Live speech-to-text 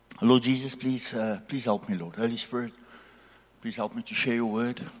Lord Jesus, please help me, Lord. Holy Spirit, please help me to share your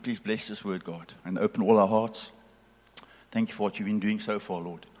word. Please bless this word, God, and open all our hearts. Thank you for what you've been doing so far,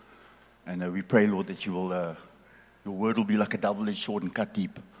 Lord. And we pray, Lord, that your word will be like a double-edged sword and cut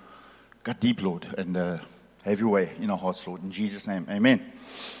deep. Cut deep, Lord, and have your way in our hearts, Lord. In Jesus' name, amen.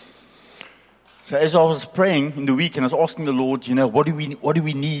 So as I was praying in the week and I was asking the Lord, what do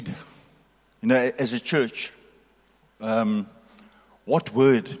we need, as a church? What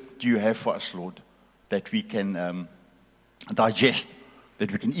word do you have for us, Lord, that we can digest,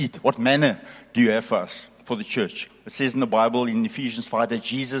 that we can eat? What manna do you have for us, for the church? It says in the Bible, in Ephesians 5, that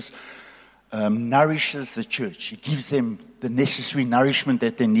Jesus nourishes the church. He gives them the necessary nourishment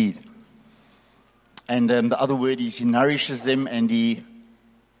that they need. And the other word is he nourishes them and he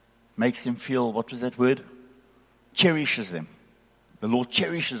makes them feel, what was that word? Cherishes them. The Lord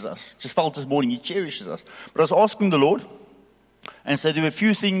cherishes us. Just felt this morning, he cherishes us. But I was asking the Lord, and so there were a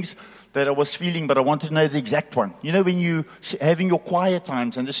few things that I was feeling, but I wanted to know the exact one. When you having your quiet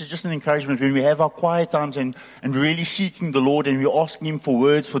times, and this is just an encouragement, when we have our quiet times and we're really seeking the Lord and we're asking him for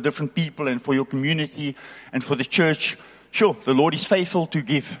words for different people and for your community and for the church, sure, the Lord is faithful to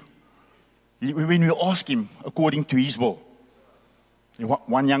give. When we ask him according to his will.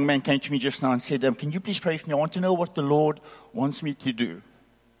 One young man came to me just now and said, can you please pray for me? I want to know what the Lord wants me to do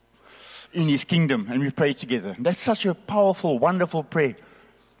in his kingdom. And we prayed together. And that's such a powerful, wonderful prayer.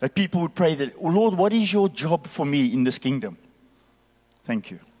 That people would pray that, oh Lord, what is your job for me in this kingdom?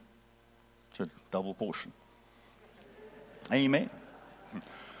 Thank you. It's a double portion. Amen.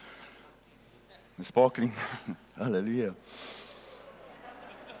 The sparkling. Hallelujah.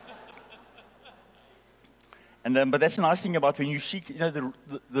 And but that's the nice thing about when you seek, the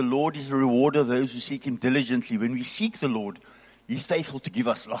Lord is the rewarder of those who seek him diligently. When we seek the Lord, he's faithful to give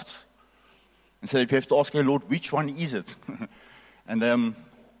us lots. And so you have to ask, hey Lord, which one is it? And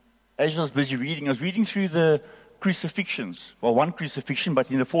as I was busy reading, I was reading through the crucifixions. Well, one crucifixion, but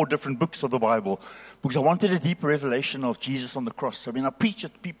in the 4 different books of the Bible. Because I wanted a deeper revelation of Jesus on the cross. So when I preach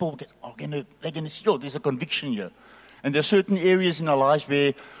it, people they're going to see, oh, there's a conviction here. And there are certain areas in our lives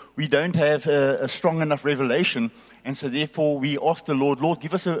where we don't have a strong enough revelation. And so therefore we ask the Lord,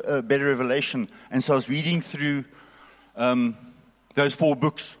 give us a better revelation. And so I was reading through those 4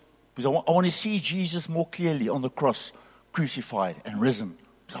 books. Because I want to see Jesus more clearly on the cross, crucified and risen.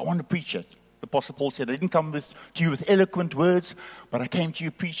 So I want to preach it. The Apostle Paul said, I didn't come to you with eloquent words, but I came to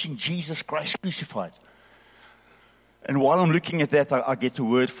you preaching Jesus Christ crucified. And while I'm looking at that, I get a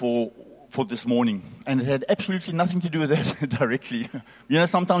word for this morning. And it had absolutely nothing to do with that directly.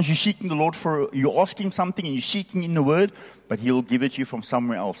 Sometimes you're seeking the Lord you're asking something and you're seeking in the word, but he'll give it to you from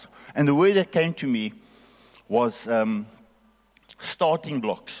somewhere else. And the word that came to me was starting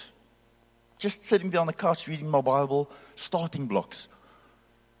blocks. Just sitting there on the couch reading my Bible, starting blocks.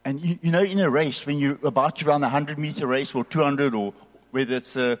 And in a race, when you're about to run a 100-meter race or 200, or whether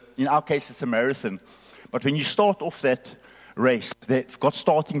it's, in our case, it's a marathon. But when you start off that race, they've got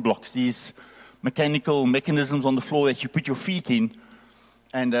starting blocks, these mechanical mechanisms on the floor that you put your feet in,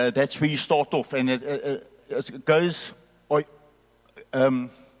 and that's where you start off. And it goes on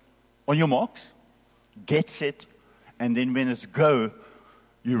your marks, get set, and then when it's go,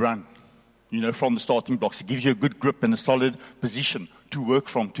 you run. From the starting blocks. It gives you a good grip and a solid position to work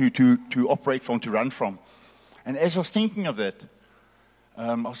from, to operate from, to run from. And as I was thinking of that,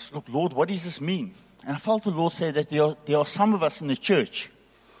 I was, Lord, what does this mean? And I felt the Lord say that there are some of us in the church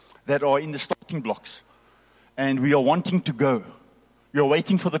that are in the starting blocks. And we are wanting to go. We are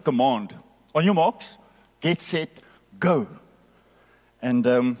waiting for the command. On your marks, get set, go. And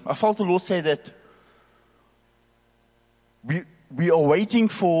I felt the Lord say that we are waiting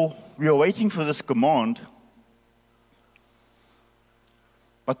for this command,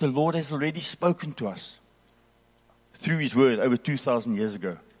 but the Lord has already spoken to us through his word over 2,000 years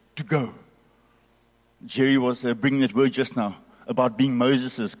ago to go. Jerry was bringing that word just now about being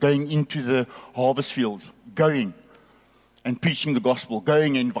Moses, going into the harvest field, going and preaching the gospel,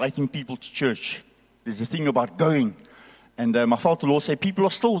 going and inviting people to church. There's a thing about going. And I felt the Lord say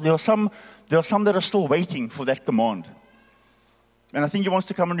there are some that are still waiting for that command. And I think he wants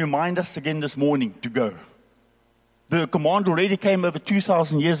to come and remind us again this morning to go. The command already came over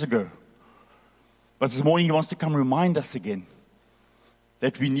 2,000 years ago. But this morning he wants to come and remind us again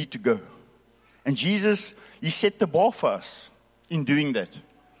that we need to go. And Jesus, he set the bar for us in doing that.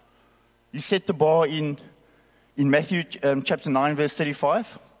 He set the bar in Matthew chapter 9, verse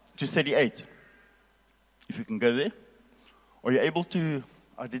 35 to 38. If you can go there. Are you able to?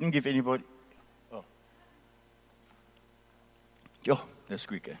 I didn't give anybody. Oh, that's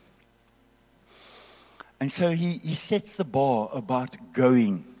quick. And so he sets the bar about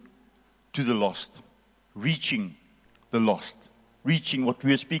going to the lost, reaching the lost, reaching what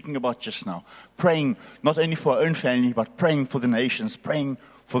we were speaking about just now, praying not only for our own family, but praying for the nations, praying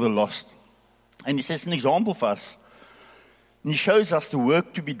for the lost. And he sets an example for us. And he shows us the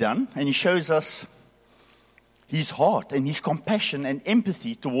work to be done, and he shows us his heart and his compassion and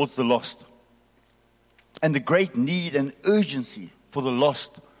empathy towards the lost, and the great need and urgency for the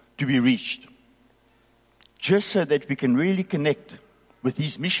lost to be reached, just so that we can really connect with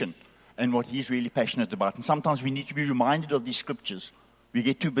his mission and what he's really passionate about. And sometimes we need to be reminded of these scriptures. We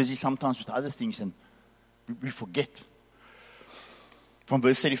get too busy sometimes with other things and we forget. From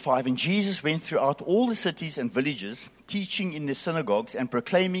verse 35, and Jesus went throughout all the cities and villages, teaching in the synagogues and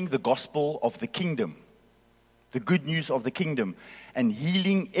proclaiming the gospel of the kingdom, the good news of the kingdom, and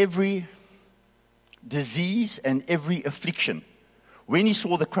healing every disease and every affliction. When he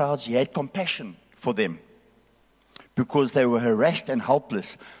saw the crowds, he had compassion for them, because they were harassed and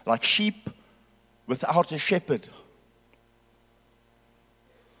helpless, like sheep without a shepherd.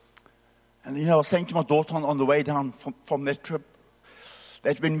 And I was saying to my daughter on the way down from that trip,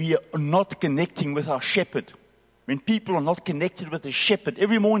 that when we are not connecting with our shepherd, when people are not connected with the shepherd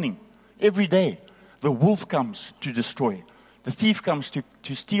every morning, every day, the wolf comes to destroy. The thief comes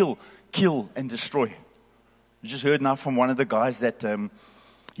to steal, kill, and destroy. We just heard now from one of the guys that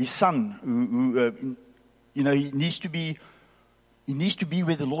his son, who he needs to be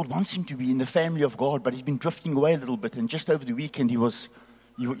where the Lord wants him to be, in the family of God, but he's been drifting away a little bit. And just over the weekend, he was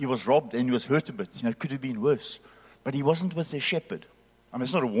robbed and he was hurt a bit. It could have been worse, but he wasn't with the shepherd. I mean,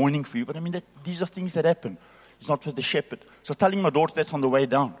 it's not a warning for you, but I mean, these are things that happen. He's not with the shepherd. So I was telling my daughter that on the way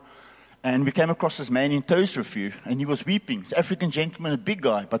down. And we came across this man in Toesrivier, and he was weeping. He's an African gentleman, a big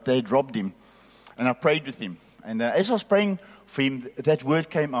guy, but they had robbed him. And I prayed with him. And as I was praying for him, that word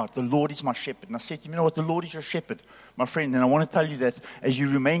came out, the Lord is my shepherd. And I said to him, you know what, the Lord is your shepherd, my friend. And I want to tell you that as you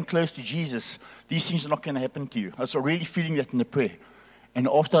remain close to Jesus, these things are not going to happen to you. I was really feeling that in the prayer. And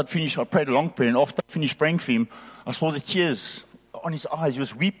after I'd finished, I prayed a long prayer, and after I finished praying for him, I saw the tears on his eyes. He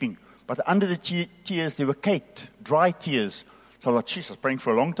was weeping. But under the tears, there were caked, dry tears. So I was like, jeez, I was praying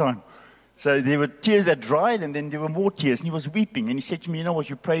for a long time. So there were tears that dried, and then there were more tears. And he was weeping. And he said to me, you know what,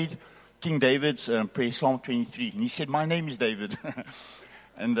 you prayed King David's prayer, Psalm 23. And he said, my name is David.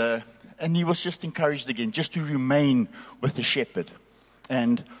 And he was just encouraged again, just to remain with the shepherd.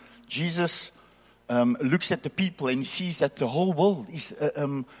 And Jesus looks at the people, and he sees that the whole world is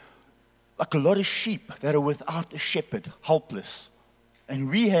like a lot of sheep that are without a shepherd, helpless. And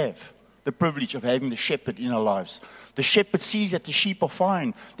we have the privilege of having the shepherd in our lives. The shepherd sees that the sheep are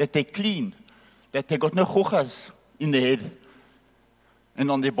fine, that they're clean, that they got no gochas in their head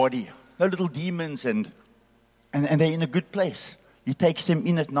and on their body, no little demons, and they're in a good place. He takes them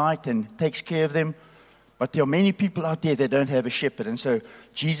in at night and takes care of them. But there are many people out there that don't have a shepherd. And so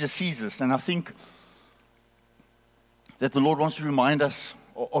Jesus sees this. And I think that the Lord wants to remind us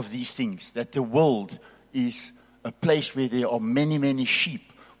of these things, that the world is a place where there are many, many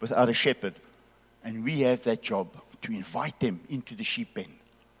sheep without a shepherd. And we have that job to invite them into the sheep pen,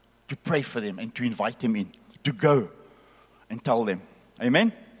 to pray for them and to invite them in, to go and tell them.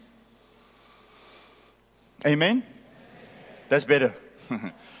 Amen? Amen? That's better.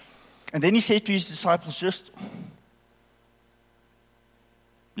 And then he said to his disciples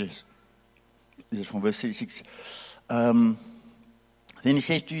yes, this is from verse 36. Then he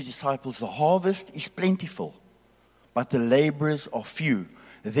says to his disciples, the harvest is plentiful, but the laborers are few.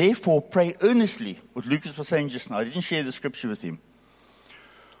 Therefore, pray earnestly. What Lucas was saying just now, I didn't share the scripture with him.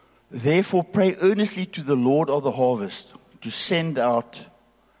 Therefore, pray earnestly to the Lord of the harvest to send out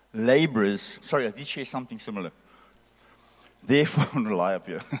laborers. Sorry, I did share something similar. Therefore, I'm going to lie up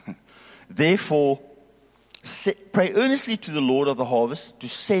here. Therefore, pray earnestly to the Lord of the harvest to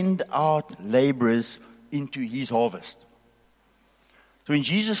send out laborers into his harvest. So when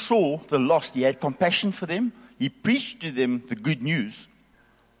Jesus saw the lost, he had compassion for them. He preached to them the good news.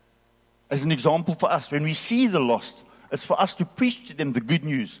 As an example for us, when we see the lost, it's for us to preach to them the good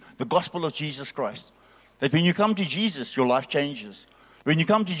news, the gospel of Jesus Christ. That when you come to Jesus, your life changes. When you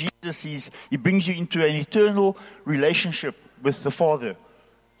come to Jesus, he brings you into an eternal relationship with the Father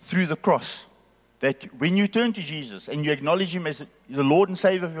through the cross. That when you turn to Jesus and you acknowledge him as the Lord and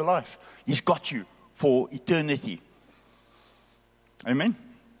Savior of your life, he's got you for eternity. Amen?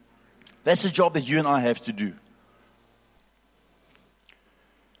 That's a job that you and I have to do.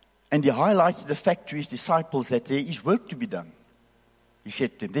 And he highlighted the fact to his disciples that there is work to be done. He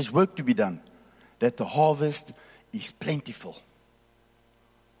said to them, there's work to be done, that the harvest is plentiful.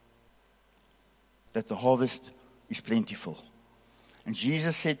 That the harvest is plentiful. And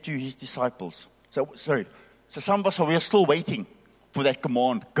Jesus said to his disciples, so some of us we are still waiting for that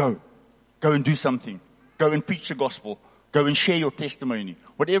command, go. Go and do something. Go and preach the gospel. Go and share your testimony.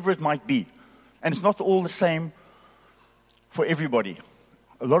 Whatever it might be. And it's not all the same for everybody.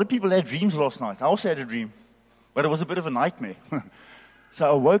 A lot of people had dreams last night. I also had a dream. But it was a bit of a nightmare. So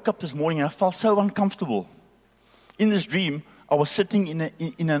I woke up this morning and I felt so uncomfortable. In this dream, I was sitting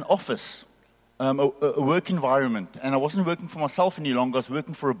in an office, a work environment. And I wasn't working for myself any longer. I was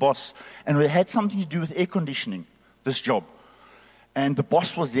working for a boss. And it had something to do with air conditioning, this job. And the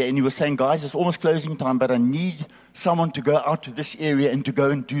boss was there and he was saying, guys, it's almost closing time, but I need someone to go out to this area and to go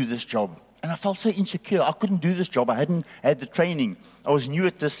and do this job. And I felt so insecure. I couldn't do this job. I hadn't had the training. I was new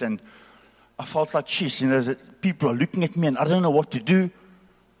at this and I felt like, jeez, people are looking at me and I don't know what to do.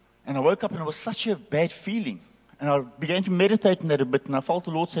 And I woke up and it was such a bad feeling. And I began to meditate on that a bit and I felt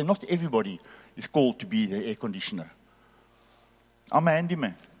the Lord say, not everybody is called to be the air conditioner. I'm a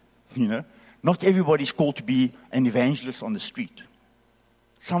handyman, Not everybody is called to be an evangelist on the street.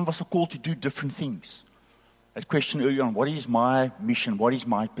 Some of us are called to do different things. That question earlier on, what is my mission? What is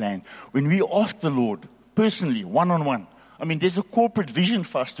my plan? When we ask the Lord, personally, one-on-one, there's a corporate vision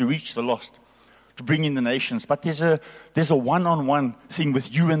for us to reach the lost, to bring in the nations, but there's a one-on-one thing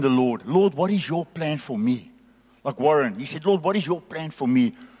with you and the Lord. Lord, what is your plan for me? Like Warren, he said, Lord, what is your plan for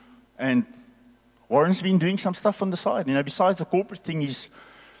me? And Warren's been doing some stuff on the side. Besides the corporate thing, he's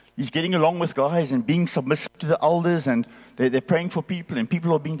getting along with guys and being submissive to the elders, and they're praying for people, and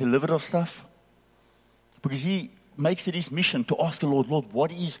people are being delivered of stuff. Because he makes it his mission to ask the Lord, Lord,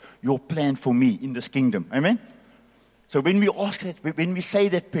 what is your plan for me in this kingdom? Amen? So when we ask that, when we say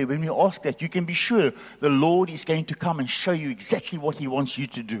that prayer, when we ask that, you can be sure the Lord is going to come and show you exactly what he wants you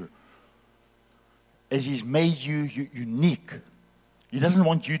to do. As he's made you unique. He doesn't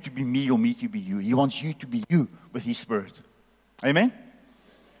want you to be me or me to be you. He wants you to be you with his Spirit. Amen?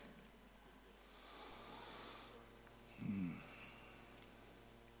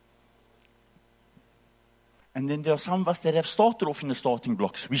 And then there are some of us that have started off in the starting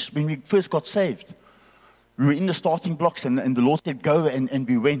blocks. When we first got saved, we were in the starting blocks and the Lord said, go, and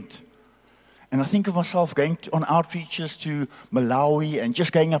we went. And I think of myself going on outreaches to Malawi and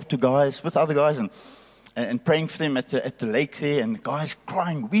just going up to guys, with other guys, and praying for them at the lake there, and guys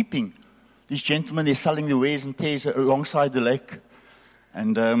crying, weeping. These gentlemen, they're selling their wares and tears alongside the lake.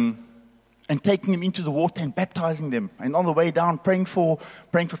 And taking them into the water and baptizing them. And on the way down, praying for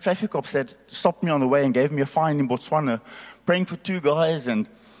traffic cops that stopped me on the way and gave me a fine in Botswana. Praying for two guys, and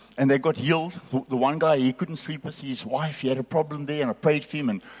they got healed. The one guy, he couldn't sleep with his wife. He had a problem there, and I prayed for him.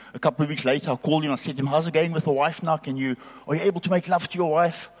 And a couple of weeks later, I called him. I said to him, how's it going with the wife now? Are you able to make love to your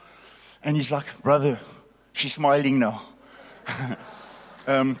wife? And he's like, brother, she's smiling now.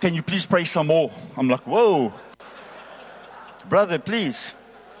 Can you please pray some more? I'm like, whoa. Brother, please.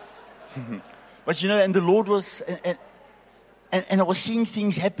 But and the Lord was, and I was seeing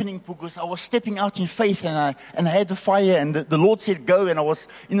things happening because I was stepping out in faith, and I had the fire, and the Lord said go, and I was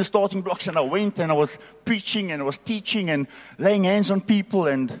in the starting blocks, and I went, and I was preaching, and I was teaching, and laying hands on people,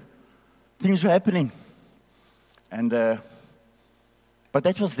 and things were happening. And but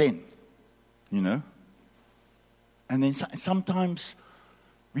that was then, And then sometimes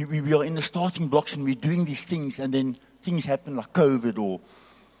we are in the starting blocks and we're doing these things, and then things happen like COVID or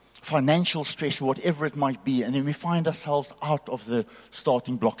financial stress or whatever it might be, and then we find ourselves out of the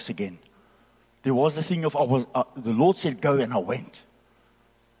starting blocks again. There was a thing of, the Lord said go, and I went.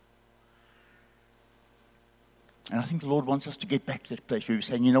 And I think the Lord wants us to get back to that place where we're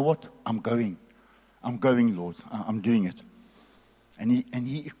saying, you know what, I'm going, Lord, I'm doing it. And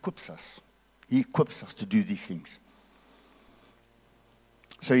He equips us. He equips us to do these things.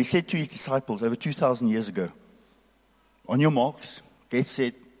 So He said to His disciples over 2,000 years ago, on your marks, get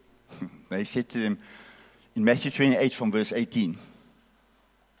set. They said to them in Matthew 28 from verse 18.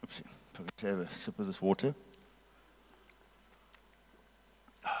 Oops, let's have a sip of this water.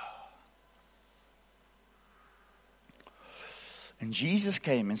 And Jesus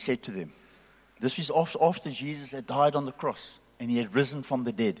came and said to them, this was after Jesus had died on the cross and He had risen from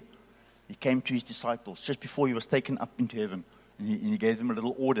the dead. He came to His disciples just before He was taken up into heaven. And he gave them a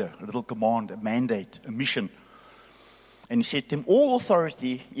little order, a little command, a mandate, a mission. And He said to them, all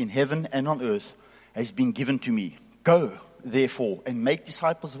authority in heaven and on earth has been given to me. Go, therefore, and make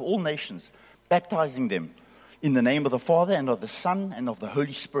disciples of all nations, baptizing them in the name of the Father and of the Son and of the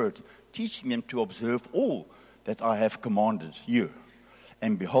Holy Spirit, teaching them to observe all that I have commanded you.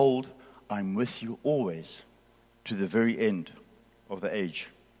 And behold, I'm with you always to the very end of the age.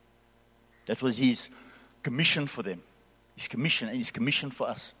 That was His commission for them. His commission and His commission for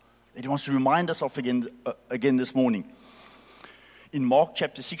us. That He wants to remind us of again this morning. In Mark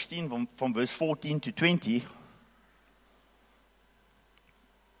chapter 16, from verse 14 to 20,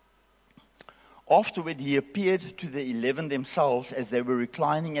 Afterward, he appeared to the 11 themselves as they were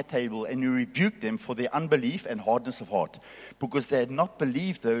reclining at table, and he rebuked them for their unbelief and hardness of heart, because they had not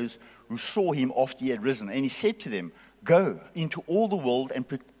believed those who saw him after he had risen. And he said to them, "Go into all the world and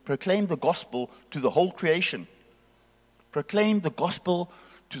proclaim the gospel to the whole creation." Proclaim the gospel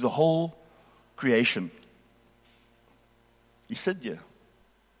to the whole creation. He said here,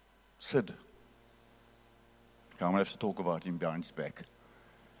 Sid. I'm going to have to talk about him behind his back.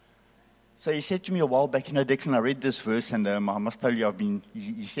 So he said to me a while back, Declan, I read this verse, and I must tell you,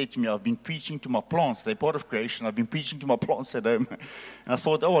 he said to me, I've been preaching to my plants. They're part of creation. I've been preaching to my plants at home. And I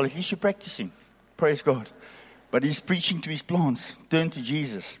thought, well, at least you're practicing. Praise God. But he's preaching to his plants. Turn to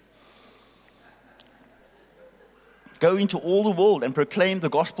Jesus. Go into all the world and proclaim the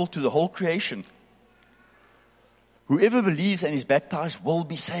gospel to the whole creation. Whoever believes and is baptized will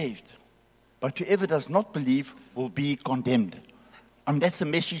be saved. But whoever does not believe will be condemned. That's the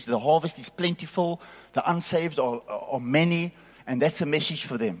message. The harvest is plentiful. The unsaved are many. And that's a message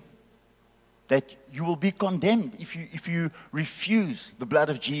for them. That you will be condemned if you refuse the blood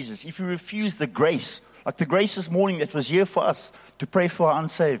of Jesus. If you refuse the grace. Like the grace this morning that was here for us to pray for our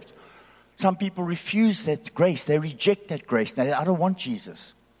unsaved. Some people refuse that grace. They reject that grace. They say, I don't want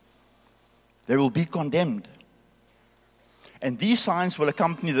Jesus. They will be condemned. And these signs will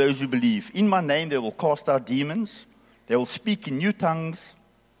accompany those who believe. In my name they will cast out demons. They will speak in new tongues.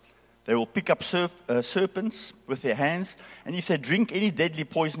 They will pick up serpents with their hands. And if they drink any deadly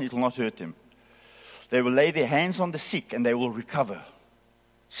poison, it will not hurt them. They will lay their hands on the sick and they will recover.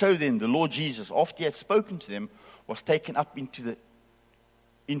 So then the Lord Jesus, after he had spoken to them, was taken up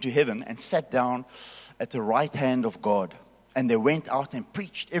into heaven and sat down at the right hand of God. And they went out and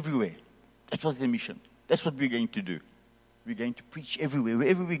preached everywhere. That was their mission. That's what we're going to do. We're going to preach everywhere.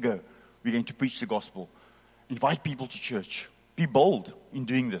 Wherever we go, we're going to preach the gospel. Invite people to church. Be bold in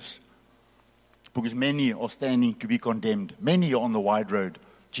doing this. Because many are standing to be condemned. Many are on the wide road.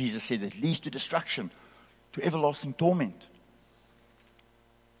 Jesus said it leads to destruction, to everlasting torment.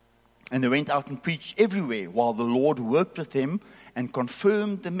 And they went out and preached everywhere while the Lord worked with them and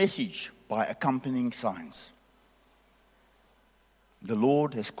confirmed the message by accompanying signs. The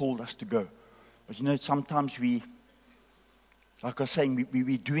Lord has called us to go. But sometimes like I was saying,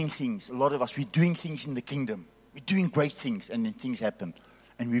 we're doing things. A lot of us, we're doing things in the kingdom. We're doing great things, and then things happen.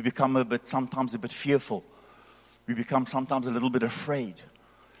 And we become sometimes a bit fearful. We become sometimes a little bit afraid.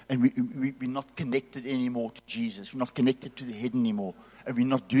 And we're not connected anymore to Jesus. We're not connected to the head anymore. And we're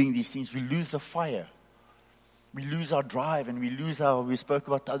not doing these things. We lose the fire. We lose our drive, and we spoke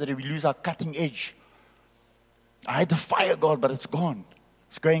about the other day, we lose our cutting edge. I had the fire, God, but it's gone.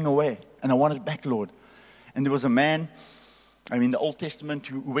 It's going away. And I want it back, Lord. And there was a man, in the Old Testament,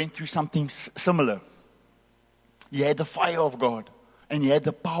 who went through something similar. He had the fire of God, and he had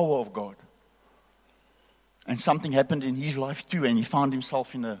the power of God. And something happened in his life too, and he found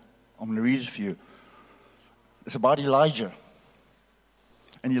himself I'm going to read it for you. It's about Elijah.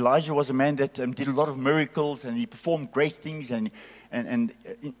 And Elijah was a man that did a lot of miracles, and he performed great things, and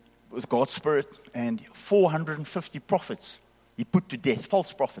with God's Spirit. And 450 prophets he put to death,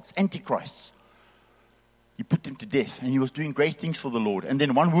 false prophets, antichrists. He put them to death, and he was doing great things for the Lord. And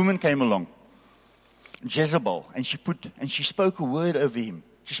then one woman came along, Jezebel, and she spoke a word over him.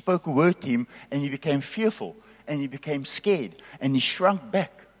 She spoke a word to him, and he became fearful, and he became scared, and he shrunk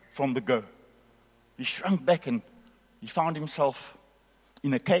back from the go. He shrunk back, and he found himself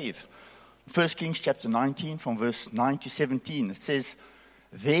in a cave. 1 Kings chapter 19, from verse 9 to 17, it says,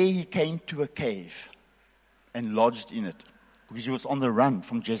 there he came to a cave and lodged in it, because he was on the run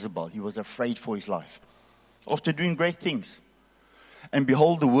from Jezebel. He was afraid for his life. After doing great things. And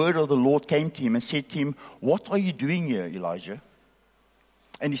behold, the word of the Lord came to him and said to him, what are you doing here, Elijah?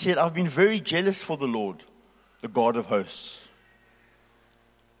 And he said, I've been very jealous for the Lord, the God of hosts.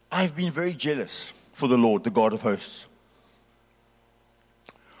 I've been very jealous for the Lord, the God of hosts.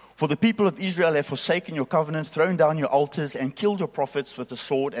 For the people of Israel have forsaken your covenant, thrown down your altars, and killed your prophets with the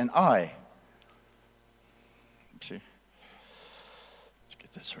sword, and I. Let's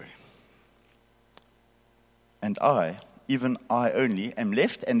get this right. And I, even I only, am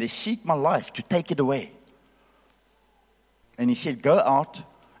left, and they seek my life to take it away. And he said, go out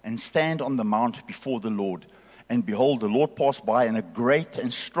and stand on the mount before the Lord. And behold, the Lord passed by, and a great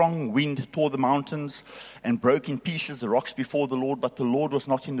and strong wind tore the mountains and broke in pieces the rocks before the Lord, but the Lord was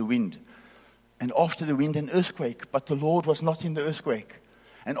not in the wind. And after the wind, an earthquake, but the Lord was not in the earthquake.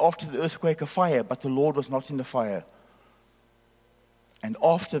 And after the earthquake, a fire, but the Lord was not in the fire. And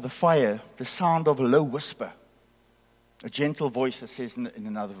after the fire, the sound of a low whisper. A gentle voice, it says in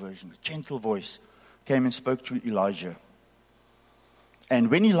another version, a gentle voice came and spoke to Elijah. And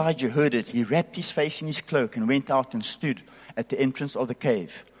when Elijah heard it, he wrapped his face in his cloak and went out and stood at the entrance of the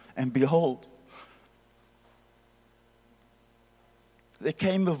cave. And behold, there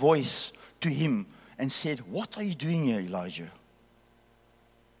came a voice to him and said, "What are you doing here, Elijah?"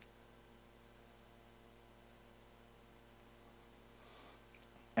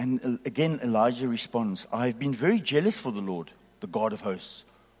 And again, Elijah responds, "I have been very jealous for the Lord, the God of hosts.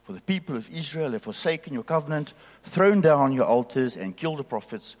 For the people of Israel have forsaken your covenant, thrown down your altars, and killed the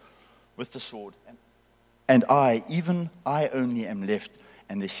prophets with the sword. And I, even I only am left,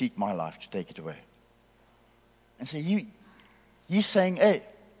 and they seek my life to take it away." And so he's saying, "Hey,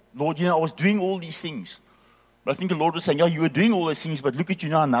 Lord, I was doing all these things." But I think the Lord was saying, "Yeah, you were doing all those things, but look at you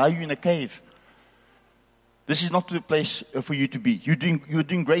now. Now you're in a cave. This is not the place for you to be. You're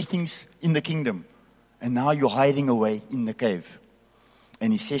doing great things in the kingdom, and now you're hiding away in the cave."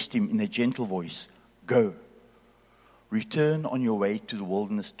 And he says to him in a gentle voice, "Go, return on your way to the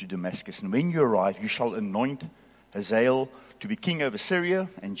wilderness to Damascus. And when you arrive, you shall anoint Hazael to be king over Syria,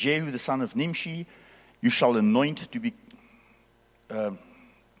 and Jehu the son of Nimshi you shall anoint to be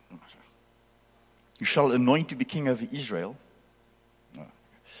king over Israel.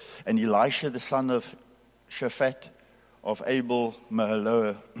 And Elisha the son of Shaphat of Abel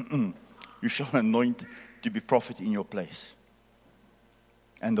Mahaloah you shall anoint to be prophet in your place.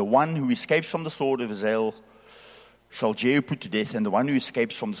 And the one who escapes from the sword of Hazael shall Jehu put to death, and the one who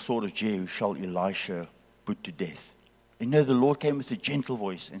escapes from the sword of Jehu shall Elisha put to death." The Lord came with a gentle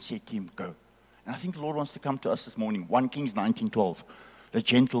voice and said to him, "Go." And I think the Lord wants to come to us this morning. 1 Kings 19:12, the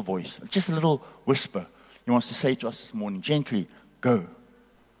gentle voice, just a little whisper. He wants to say to us this morning, gently, "Go.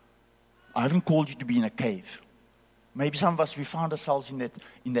 I haven't called you to be in a cave." Maybe some of us, we found ourselves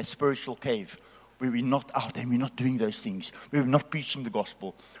in that spiritual cave, where we're not out and we're not doing those things, where we're not preaching the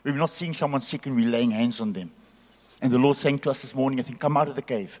gospel, where we're not seeing someone sick and we're laying hands on them. And the Lord's saying to us this morning, I think, come out of the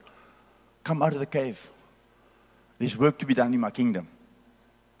cave. Come out of the cave. There's work to be done in my kingdom.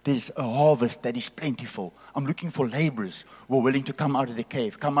 There's a harvest that is plentiful. I'm looking for laborers who are willing to come out of their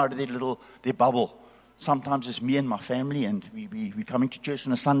cave, come out of their bubble. Sometimes it's me and my family, and we're coming to church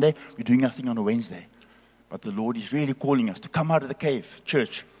on a Sunday, we're doing nothing on a Wednesday. But the Lord is really calling us to come out of the cave,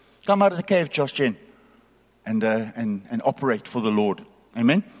 church. Come out of the cave, Josh Jen, and operate for the Lord.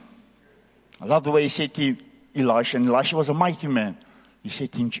 Amen? I love the way he said to Elisha, and Elisha was a mighty man. He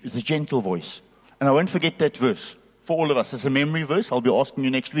said to him with a gentle voice. And I won't forget that verse for all of us. It's a memory verse. I'll be asking you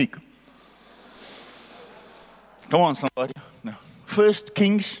next week. Come on, somebody. No. 1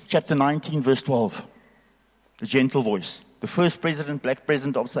 Kings chapter 19, verse 12. The gentle voice. The first black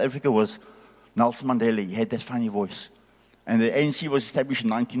president of South Africa was Nelson Mandela. He had that funny voice. And the ANC was established in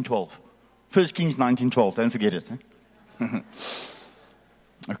 1912. 1 Kings 19:12. Don't forget it.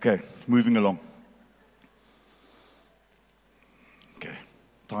 Okay, moving along. Okay,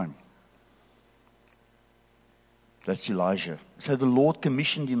 time. That's Elijah. So the Lord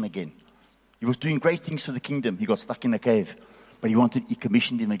commissioned him again. He was doing great things for the kingdom. He got stuck in a cave. But he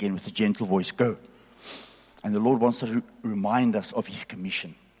commissioned him again with a gentle voice. Go. And the Lord wants to remind us of his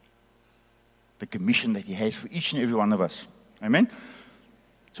commission. The commission that he has for each and every one of us. Amen?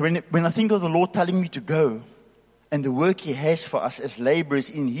 So when I think of the Lord telling me to go, and the work he has for us as laborers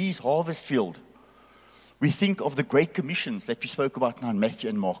in his harvest field, we think of the great commissions that we spoke about now in Matthew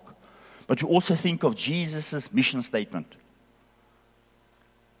and Mark. But we also think of Jesus' mission statement.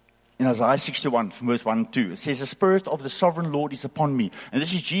 In Isaiah 61, from verse 1 and 2, it says, "The Spirit of the Sovereign Lord is upon me." And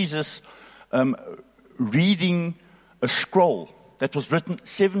this is Jesus reading a scroll that was written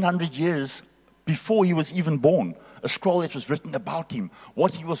 700 years before he was even born. A scroll that was written about him,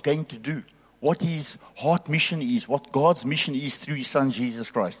 what he was going to do, what his heart mission is, what God's mission is through his Son, Jesus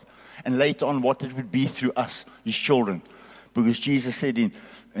Christ. And later on, what it would be through us, his children. Because Jesus said in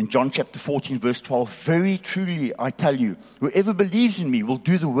John chapter 14, verse 12, "Very truly I tell you, whoever believes in me will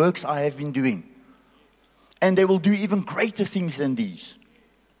do the works I have been doing. And they will do even greater things than these,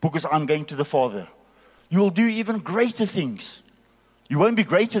 because I'm going to the Father." You will do even greater things. You won't be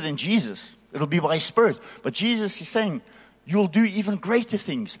greater than Jesus. It'll be by his Spirit. But Jesus is saying, you'll do even greater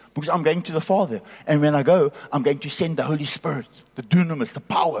things because I'm going to the Father. And when I go, I'm going to send the Holy Spirit, the dunamis, the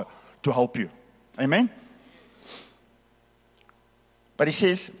power to help you. Amen? But he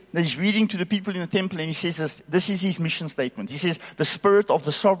says, he's reading to the people in the temple, and he says this is his mission statement. He says, "The Spirit of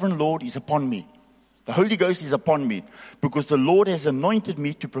the Sovereign Lord is upon me. The Holy Ghost is upon me, because the Lord has anointed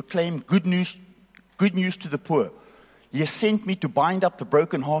me to proclaim good news to the poor. He has sent me to bind up the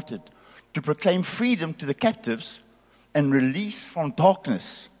brokenhearted, to proclaim freedom to the captives and release from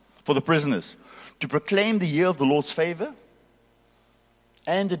darkness for the prisoners, to proclaim the year of the Lord's favor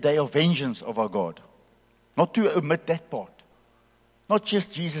and the day of vengeance of our God." Not to omit that part. Not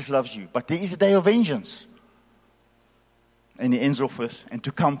just Jesus loves you, but there is a day of vengeance. And he ends off with, and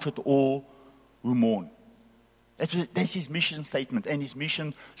to comfort all who mourn. That's his mission statement, and his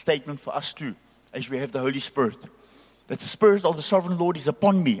mission statement for us too, as we have the Holy Spirit. That the Spirit of the Sovereign Lord is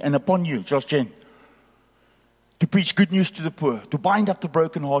upon me and upon you, Josh Jen. To preach good news to the poor, to bind up the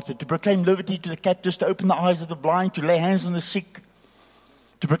brokenhearted, to proclaim liberty to the captives, to open the eyes of the blind, to lay hands on the sick,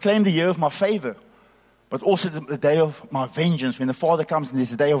 to proclaim the year of my favor, but also the day of my vengeance, when the Father comes and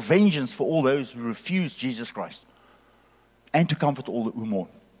there's a day of vengeance for all those who refuse Jesus Christ, and to comfort all who mourn.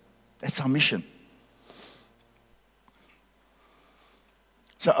 That's our mission.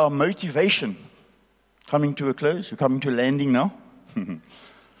 So our motivation, coming to a close, we're coming to a landing now,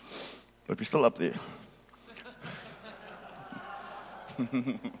 but we're still up there.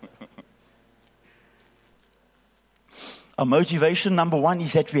 Our motivation, number one,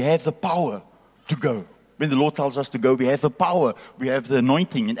 is that we have the power to go. When the Lord tells us to go, we have the power. We have the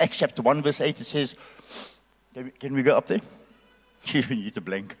anointing. In Acts chapter 1, verse 8, it says, can we go up there? You need a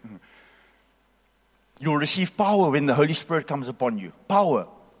blank. You'll receive power when the Holy Spirit comes upon you. Power.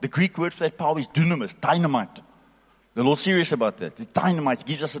 The Greek word for that power is dunamis, dynamite. The Lord's serious about that. It's dynamite. It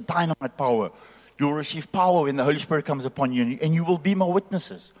gives us a dynamite power. You'll receive power when the Holy Spirit comes upon you, and you will be my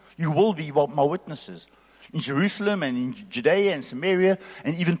witnesses. You will be my witnesses in Jerusalem and in Judea and Samaria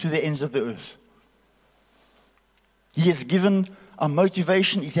and even to the ends of the earth. He has given, our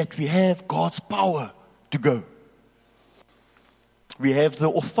motivation is that we have God's power to go. We have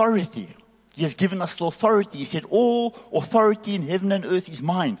the authority. He has given us the authority. He said, all authority in heaven and earth is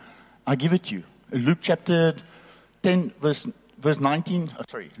mine. I give it to you. Luke chapter 10, verse 19.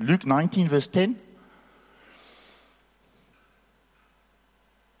 Luke 19, verse 10.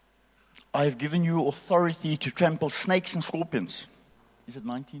 I have given you authority to trample snakes and scorpions. Is it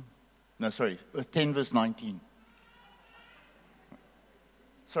 19? No, 10, verse 19.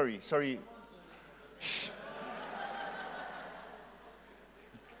 Sorry.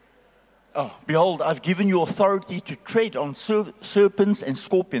 Oh, behold, I've given you authority to tread on serpents and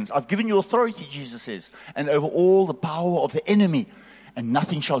scorpions. I've given you authority, Jesus says, and over all the power of the enemy, and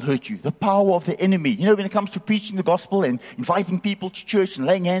nothing shall hurt you. The power of the enemy. You know, when it comes to preaching the gospel and inviting people to church and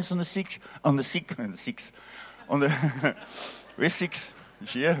laying hands on the sick, where's Six? Is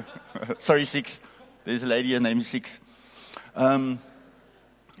she here? Sorry, Six. There's a lady, her name is Six. When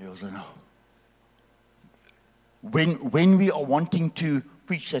we are wanting to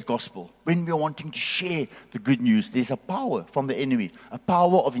preach that gospel, when we are wanting to share the good news, there's a power from the enemy, a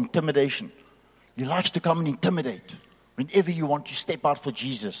power of intimidation. He likes to come and intimidate whenever you want to step out for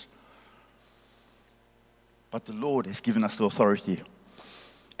Jesus. But the Lord has given us the authority.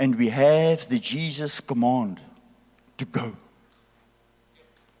 And we have the Jesus command to go.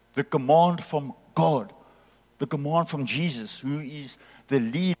 The command from God. The command from Jesus, who is the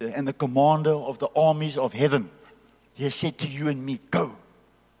leader and the commander of the armies of heaven. He has said to you and me, go.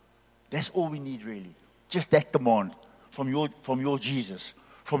 That's all we need, really. Just that command from your Jesus,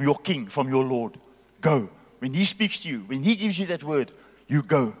 from your King, from your Lord. Go. When He speaks to you, when He gives you that word, you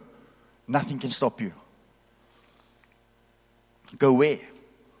go. Nothing can stop you. Go where?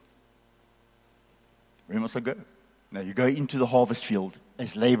 Where must I go? Now you go into the harvest field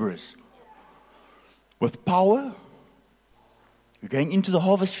as laborers. With power, you're going into the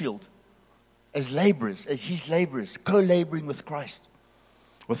harvest field as laborers, as His laborers, co-laboring with Christ.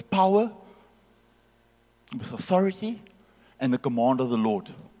 With power, with authority, and the command of the Lord.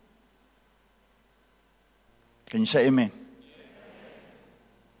 Can you say amen?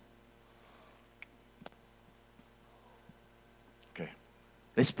 Okay.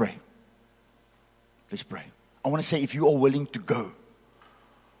 Let's pray. Let's pray. I want to say, if you are willing to go,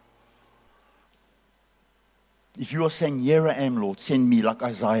 if you are saying, here I am, Lord, send me, like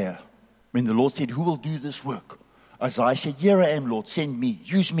Isaiah, when the Lord said, who will do this work? Isaiah said, here I am, Lord, send me,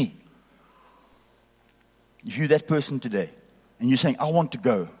 use me. If you're that person today, and you're saying, I want to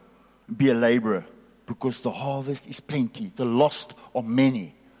go, be a laborer, because the harvest is plenty, the lost are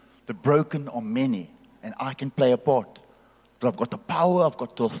many, the broken are many, and I can play a part. But I've got the power, I've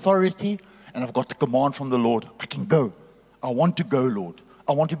got the authority, and I've got the command from the Lord. I can go. I want to go, Lord.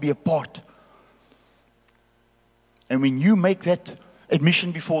 I want to be a part. And when you make that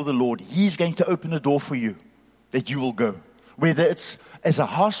admission before the Lord, He's going to open a door for you that you will go. Whether it's as a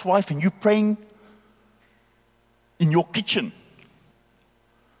housewife and you're praying in your kitchen,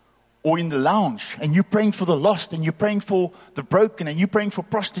 or in the lounge, and you're praying for the lost, and you're praying for the broken, and you're praying for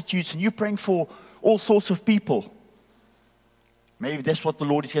prostitutes, and you're praying for all sorts of people. Maybe that's what the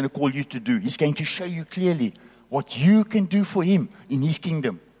Lord is going to call you to do. He's going to show you clearly what you can do for Him in His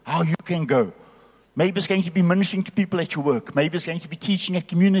kingdom, how you can go. Maybe it's going to be ministering to people at your work. Maybe it's going to be teaching at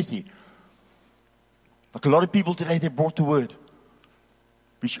community. Like a lot of people today, they brought the word,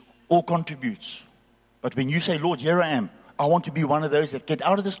 which all contributes. But when you say, Lord, here I am, I want to be one of those that get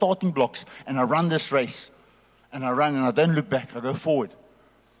out of the starting blocks and I run this race. And I run and I don't look back, I go forward.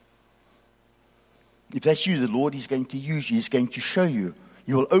 If that's you, the Lord is going to use you. He's going to show you.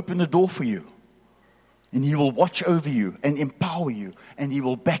 He will open the door for you. And He will watch over you and empower you. And He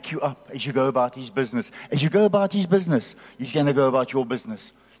will back you up as you go about His business. As you go about His business, He's going to go about your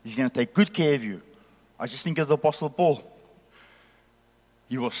business. He's going to take good care of you. I just think of the Apostle Paul.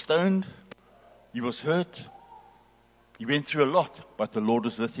 He was stoned. He was hurt. He went through a lot. But the Lord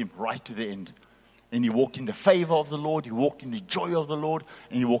was with him right to the end. And he walked in the favor of the Lord. He walked in the joy of the Lord.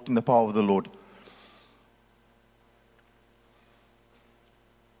 And he walked in the power of the Lord.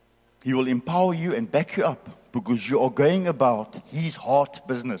 He will empower you and back you up because you are going about His heart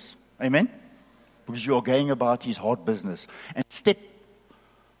business. Amen? Because you are going about His heart business. And step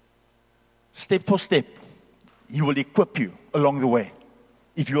for step, He will equip you along the way.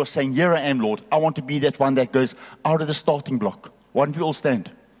 If you are saying, here I am, Lord, I want to be that one that goes out of the starting block. Why don't we all stand?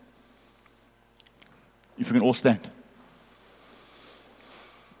 If we can all stand.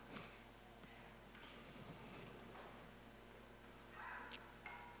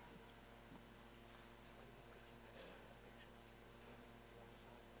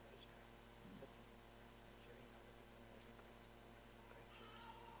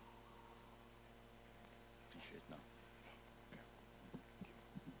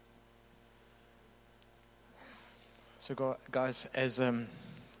 So guys, as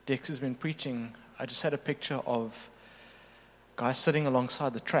Dex has been preaching, I just had a picture of guys sitting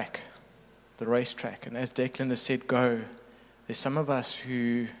alongside the track, the race track. And as Declan has said, go. There's some of us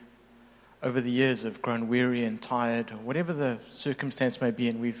who, over the years, have grown weary and tired, or whatever the circumstance may be,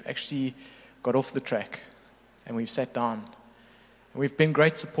 and we've actually got off the track and we've sat down. And we've been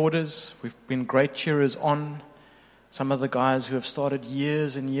great supporters. We've been great cheerers on. Some of the guys who have started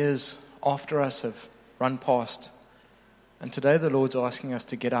years and years after us have run past. And today the Lord's asking us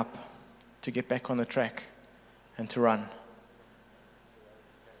to get up, to get back on the track, and to run.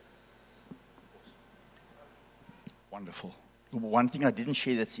 Wonderful. One thing I didn't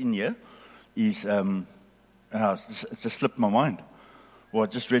share that's in here is, it's just slipped my mind. What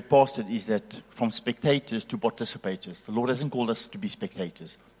I just read past it is that from spectators to participators. The Lord hasn't called us to be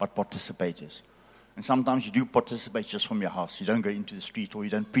spectators, but participators. And sometimes you do participate just from your house. You don't go into the street or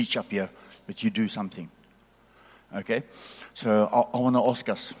you don't preach up here, but you do something. Okay, so I want to ask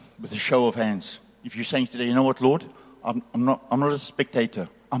us with a show of hands. If you're saying today, you know what, Lord, I'm not a spectator.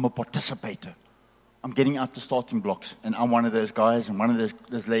 I'm a participator. I'm getting out the starting blocks, and I'm one of those guys and one of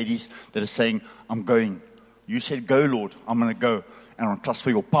those ladies that are saying, I'm going. You said go, Lord. I'm going to go, and I'm trust for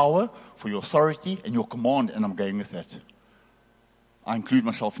your power, for your authority, and your command, and I'm going with that. I include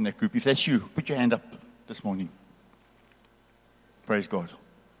myself in that group. If that's you, put your hand up this morning. Praise God.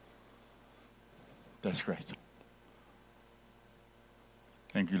 That's great.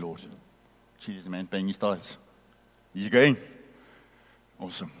 Thank you, Lord. See, there's a man paying his tithes. He's going.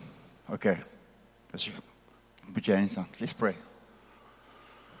 Awesome. Okay. Let's put your hands down. Let's pray.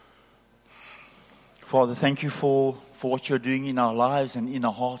 Father, thank you for what you're doing in our lives and in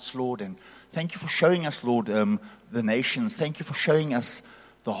our hearts, Lord. And thank you for showing us, Lord, the nations. Thank you for showing us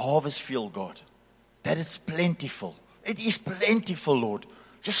the harvest field, God. That is plentiful. It is plentiful, Lord.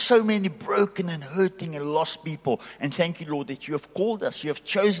 Just so many broken and hurting and lost people. And thank you, Lord, that you have called us, you have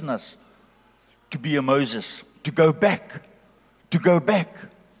chosen us to be a Moses, to go back,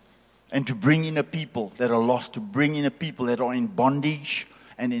 and to bring in a people that are lost, to bring in a people that are in bondage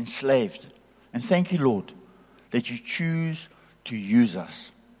and enslaved. And thank you, Lord, that you choose to use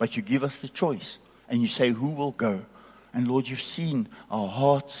us, but you give us the choice, and you say who will go. And Lord, you've seen our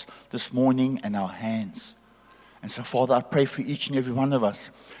hearts this morning and our hands. And so, Father, I pray for each and every one of us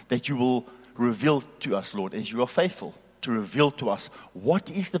that you will reveal to us, Lord, as you are faithful, to reveal to us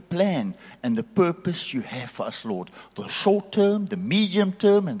what is the plan and the purpose you have for us, Lord. The short term, the medium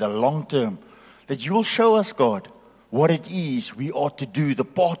term, and the long term. That you will show us, God, what it is we ought to do, the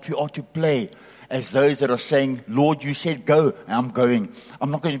part we ought to play as those that are saying, Lord, you said go, and I'm going. I'm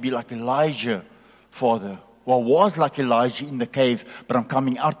not going to be like Elijah, Father. Well, I was like Elijah in the cave, but I'm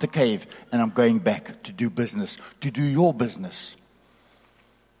coming out the cave and I'm going back to do business, to do your business.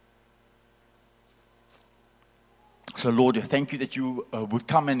 So, Lord, I thank you that you would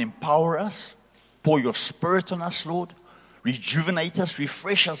come and empower us, pour your spirit on us, Lord. Rejuvenate us,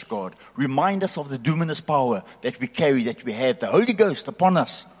 refresh us, God. Remind us of the dunamis power that we carry, that we have, the Holy Ghost upon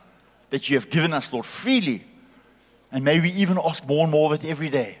us, that you have given us, Lord, freely. And may we even ask more and more of it every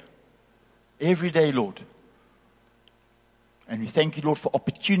day. every day, Lord. And we thank you, Lord, for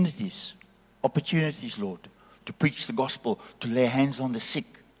opportunities, Lord, to preach the gospel, to lay hands on the sick.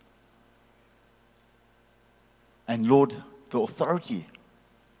 And Lord, the authority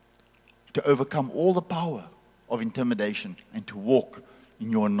to overcome all the power of intimidation and to walk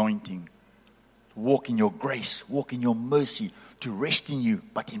in your anointing, to walk in your grace, walk in your mercy, to rest in you,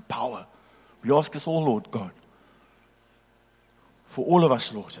 but in power. We ask this all, Lord God. For all of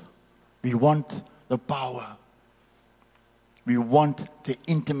us, Lord, we want the power. We want the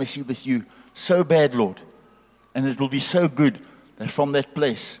intimacy with you so bad, Lord. And it will be so good that from that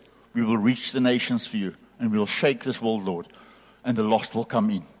place we will reach the nations for you and we will shake this world, Lord, and the lost will come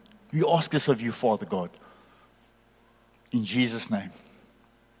in. We ask this of you, Father God. In Jesus' name.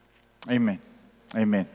 Amen. Amen.